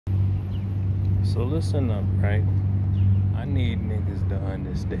So listen up, right? I need niggas to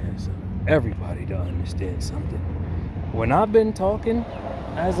understand something. Everybody to understand something. When I've been talking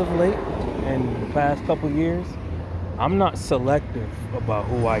as of late and the past couple years, I'm not selective about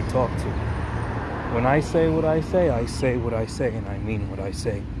who I talk to. When I say what I say what I say, and I mean what I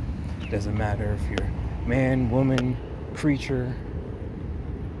say. Doesn't matter if you're man, woman, creature,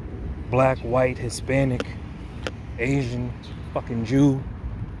 black, white, Hispanic, Asian, fucking Jew,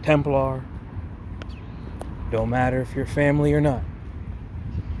 Templar. Don't matter if you're family or not.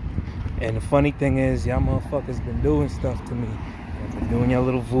 And the funny thing is, y'all motherfuckers been doing stuff to me. Y'all been doing your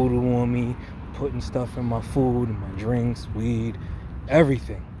little voodoo on me, putting stuff in my food, in my drinks, weed,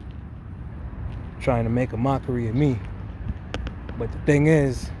 everything. Trying to make a mockery of me. But the thing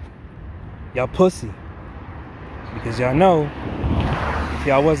is, y'all pussy. Because y'all know, if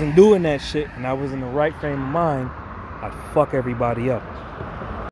y'all wasn't doing that shit and I was in the right frame of mind, I'd fuck everybody up.